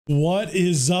What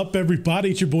is up, everybody?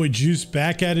 It's your boy Juice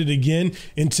back at it again,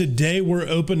 and today we're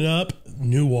opening up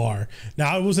Noir.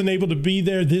 Now, I wasn't able to be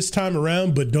there this time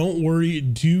around, but don't worry,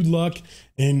 Dude Luck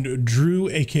and Drew,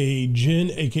 aka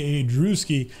Jen, aka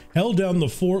Drewski, held down the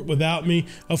fort without me.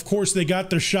 Of course, they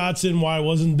got their shots in while I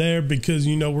wasn't there because,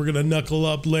 you know, we're gonna knuckle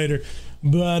up later.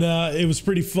 But it was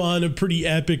pretty fun and pretty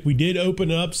epic. We did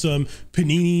open up some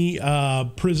Panini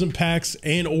Prism packs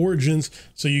and Origins,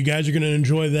 so you guys are going to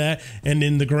enjoy that. And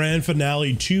in the grand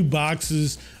finale, 2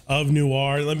 boxes of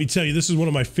Noir. Let me tell you, this is one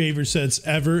of my favorite sets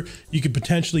ever. You could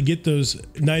potentially get those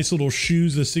nice little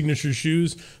shoes, the signature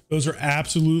shoes. Those are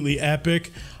absolutely epic.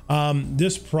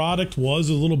 This product was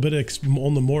a little bit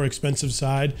on the more expensive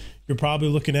side. You're probably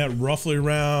looking at roughly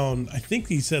around, I think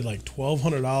he said like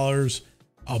 $1,200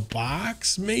 a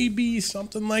box, maybe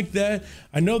something like that.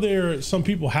 I know there are some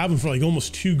people have them for like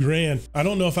almost $2 grand. I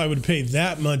don't know if I would pay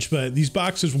that much, but these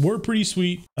boxes were pretty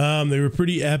sweet. They were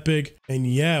pretty epic,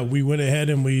 and yeah, we went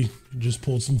ahead and we just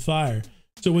pulled some fire.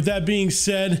 So with that being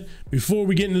said, before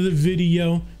we get into the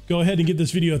video, go ahead and give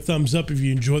this video a thumbs up if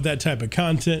you enjoyed that type of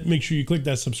content. Make sure you click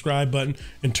that subscribe button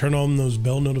and turn on those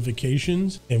bell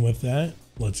notifications. And with that,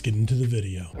 let's get into the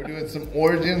video. We're doing some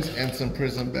Origins and some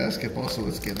Prism basketball, so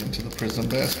let's get into the Prism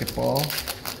basketball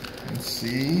and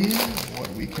see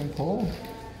what we can pull.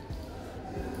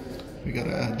 We got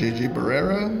a JJ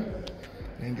Barrera,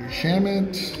 Andrew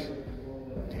Shamet,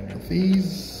 Daniel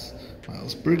Thies,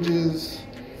 Miles Bridges,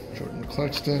 Jordan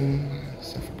Clarkston,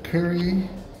 Stephen Curry,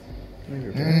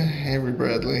 Avery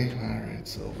Bradley. All right,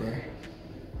 silver.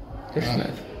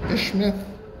 Ish Smith,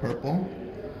 purple.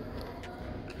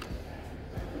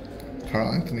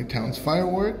 Karl Anthony Towns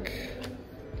Firework,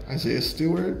 Isaiah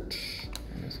Stewart,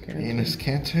 Enes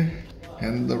Kanter,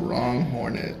 and the wrong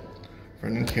Hornet,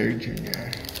 Vernon Carey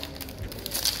Jr.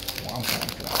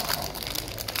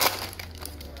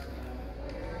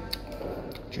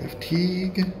 Jeff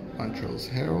Teague, Montrezl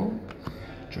Harrell,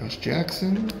 Josh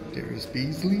Jackson, Darius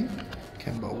Beasley,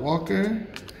 Kemba Walker,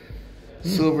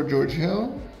 Silver George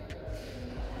Hill.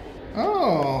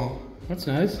 Oh, that's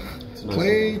nice.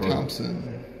 Klay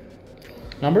Thompson.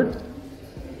 Numbered?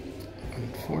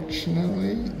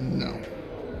 Unfortunately, no.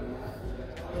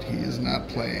 But he is not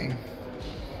playing.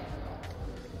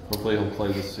 Hopefully he'll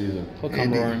play this season. He'll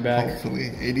come roaring back.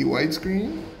 Hopefully. 80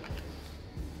 widescreen.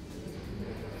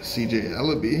 CJ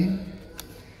Ellaby.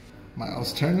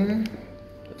 Miles Turner.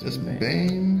 Desmond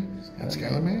Bain. And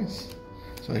Skylar Mays.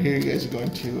 So here you guys are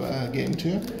going to game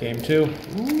 2. Game 2.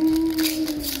 Ooh.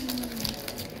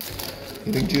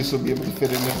 You think Juice will be able to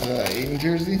fit in his Aiden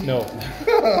jersey? No.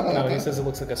 No, he says it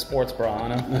looks like a sports bra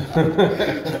on him.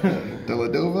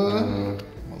 Deladova,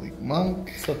 Malik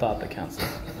Monk. Still thought that counts.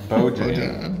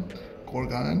 Bojan.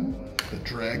 Gorgon, the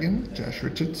Dragon, Josh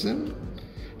Richardson,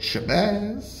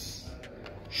 Shabazz,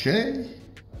 Shea,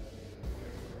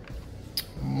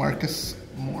 Marcus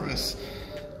Morris.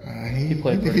 He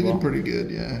did pretty good,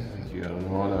 yeah. You got an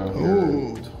auto.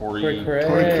 Oh, Torrey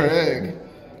Craig.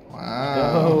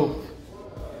 Wow. Dope.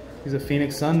 He's a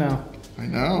Phoenix Sun now. I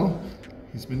know.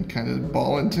 He's been kind of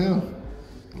balling too.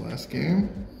 The last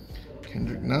game.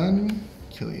 Kendrick Nunn,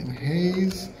 Killian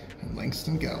Hayes, and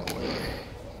Langston Galloway.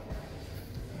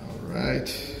 All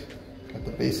right. Got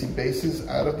the basic bases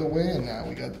out of the way, and now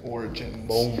we got Origins.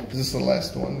 Boom. Is this the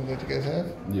last one that you guys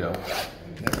have? Yeah.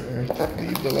 Never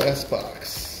leave the last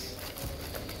box.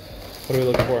 What are we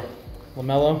looking for?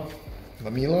 LaMelo?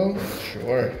 Lamelo?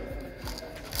 Sure.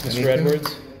 Mr.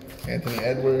 Edwards? Anthony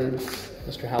Edwards.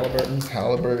 Mr. Halliburton?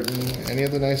 Any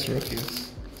of the nice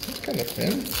rookies. It's kind of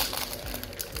thin.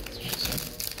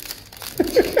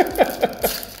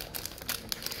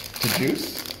 To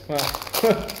Juice?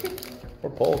 Wow.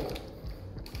 Or Polk.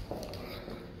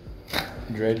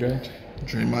 Dre.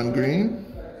 Draymond Green.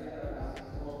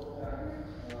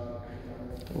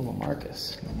 Ooh,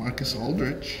 LaMarcus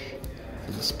Aldridge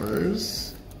for the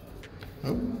Spurs.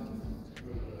 Oh.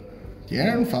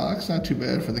 De'Aaron Fox, not too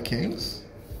bad for the Kings.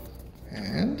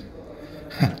 And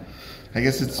I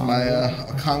guess it's my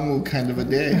Okongwu kind of a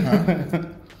day, huh?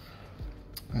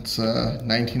 That's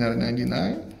 19 out of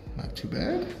 99. Not too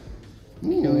bad.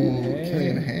 Ooh,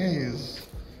 Killian Hayes.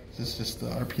 Is this just the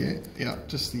RPA? Yeah,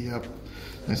 just the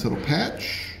nice little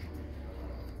patch.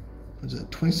 Was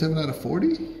it 27 out of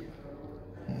 40?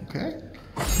 Okay.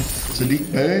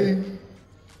 Sadiq Bey.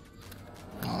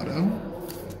 Auto.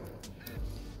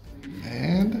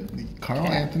 And the Karl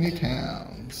Anthony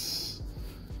Towns.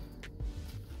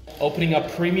 Opening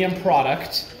up premium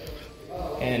product.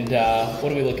 And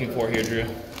what are we looking for here, Drew?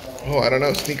 Oh, I don't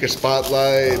know. Sneaker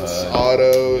spotlights,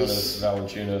 autos.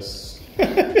 Valanciunas.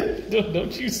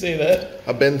 Don't you say that.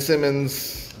 A Ben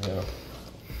Simmons. Yeah.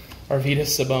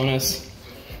 Arvydas Sabonis.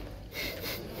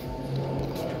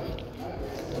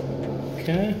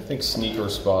 Okay. I think sneaker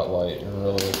spotlight. You're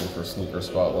really looking for sneaker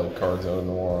spotlight cards out of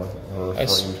Noir, or a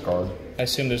framed card. I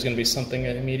assume there's going to be something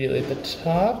immediately at the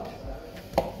top.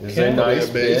 Is a nice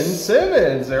Ben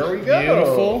Simmons. There we go.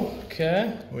 Beautiful.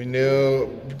 Okay. We knew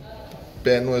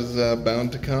Ben was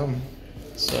bound to come.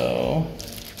 So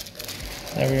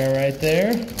there we are, right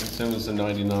there. Ben Simmons a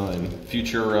 99.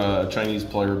 Future Chinese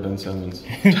player Ben Simmons.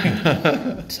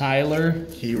 Tyler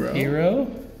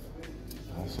Hero.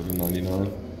 Also the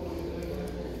 99.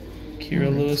 Kira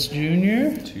Lewis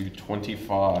Jr.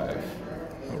 225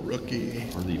 A rookie.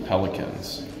 for the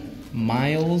Pelicans.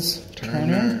 Miles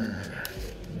Turner.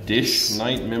 Dish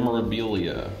Night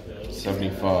Memorabilia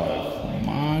 75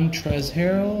 Montrezl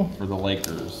Harrell. for the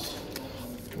Lakers.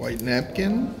 White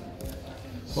napkin.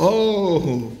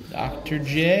 Oh, Dr.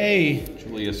 J.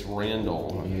 Julius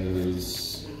Randle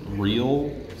is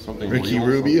real something. Ricky real,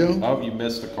 Rubio? something. Oh, you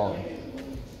missed a card.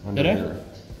 Under Did I? here.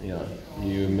 Yeah,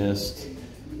 you missed.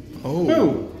 oh,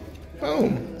 Boom.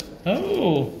 boom.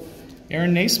 Oh,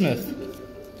 Aaron Naismith.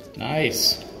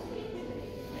 Nice.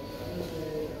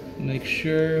 Make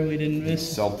sure we didn't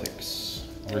miss. Celtics.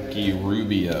 Ricky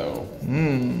Rubio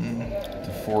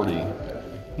to 40.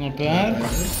 Not bad.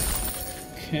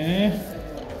 Okay.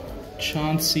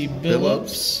 Chauncey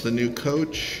Billups. The new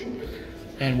coach.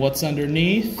 And what's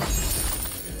underneath?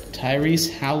 Tyrese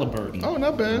Halliburton. Oh,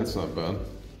 not bad. That's not bad.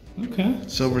 Okay.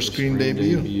 Silver screen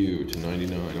debut. Debut to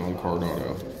 99 on card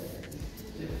auto.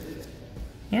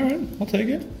 All right, I'll take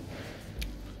it.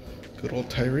 Good old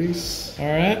Tyrese. All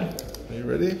right, Are you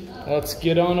ready? let's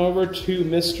get on over to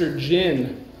Mr.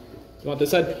 Jin. You want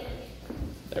this side?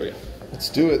 There we go. Let's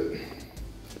do it.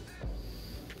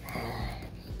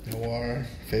 Noir,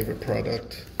 favorite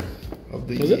product of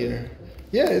the Was it? year.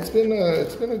 Yeah, it's been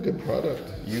a good product.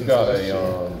 You since got last a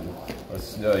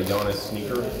year. Giannis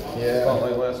sneaker Yeah.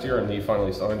 spotlight last year, and he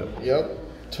finally signed it. Yep.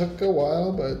 Took a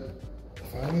while, but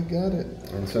finally got it.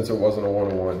 And since it wasn't a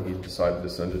 1-on-1, he decided to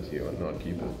send it to you and not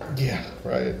keep it. Yeah,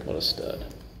 right. What a stud.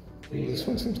 Ooh, this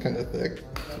one seems kind of thick.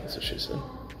 That's what she said.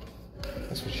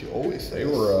 That's what she always says. They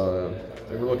were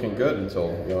looking good until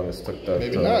Giannis took that.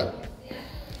 Maybe not.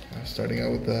 Starting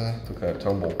out with the Took that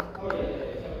tumble.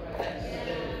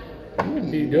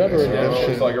 You do have a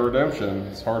redemption. It's like a redemption.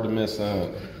 It's hard to miss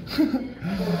that.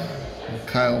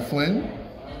 Kyle Flynn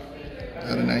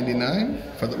out of 99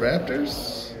 for the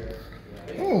Raptors.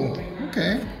 Oh,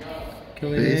 okay.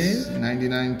 Killian Base Hayes.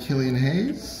 99 Killian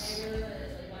Hayes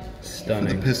for the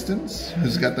Stunning. Pistons.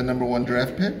 Who's got the #1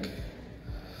 draft pick?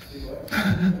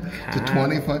 To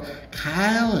 25.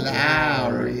 Kyle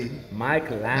Lowry. Mike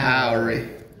Lowry.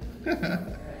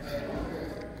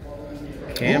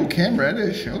 Cam. Oh, Cam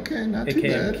Reddish. Okay, not too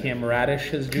AKA bad. Cam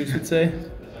Radish, as Juice would say.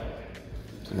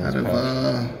 It's a nice Out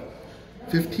patch.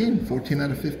 of 15. 14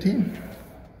 out of 15.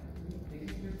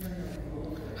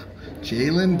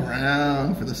 Jaylen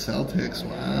Brown for the Celtics.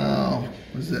 Wow.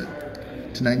 What is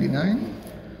that? To 99?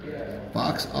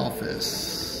 Box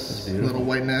office. Little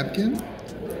white napkin.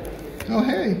 Oh,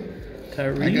 hey.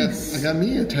 Tyrese. I got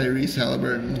me a Tyrese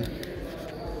Halliburton.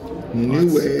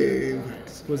 New wave.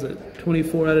 Was it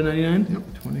 24 out of 99?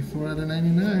 Yep, 24 out of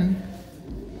 99.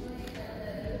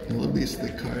 I love these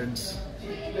thick cards.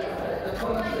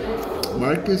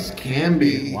 Marcus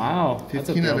Camby. Wow. That's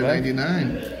a 15 out of throwback.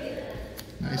 99.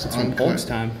 Nice Some on-card. Colts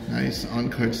time. Nice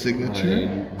on-card I signature.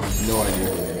 had no idea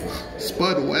who it was.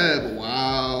 Spud Webb.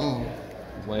 Wow.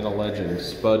 Atlanta legend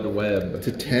Spud Webb.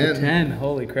 To 10. 10.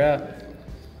 Holy crap.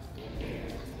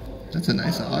 That's a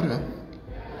nice auto.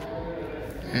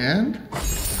 And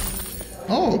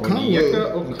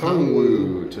Onyeka Okongwu.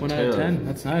 Okongwu to 1 out of 10.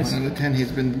 That's nice. 1 out of 10.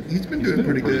 He's been doing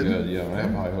pretty good. Yeah, I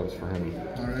have high hopes for him.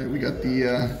 All right, we got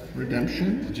the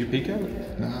redemption. Did you peek at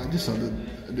it? Nah, I just saw the.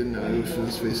 I didn't know it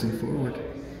was facing forward.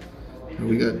 And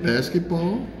we got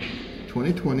basketball,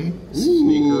 2020.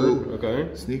 Sneaker.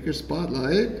 Okay. Sneaker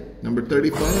spotlight, number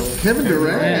 35. Kevin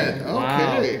Durant.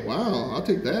 Okay, wow, I'll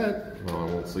take that. No, I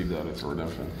won't sleeve that. It's a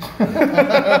redemption.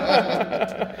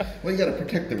 Well, you got to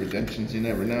protect the redemptions. You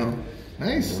never know.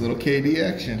 Nice little KD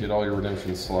action. Get all your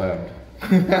redemptions slabbed.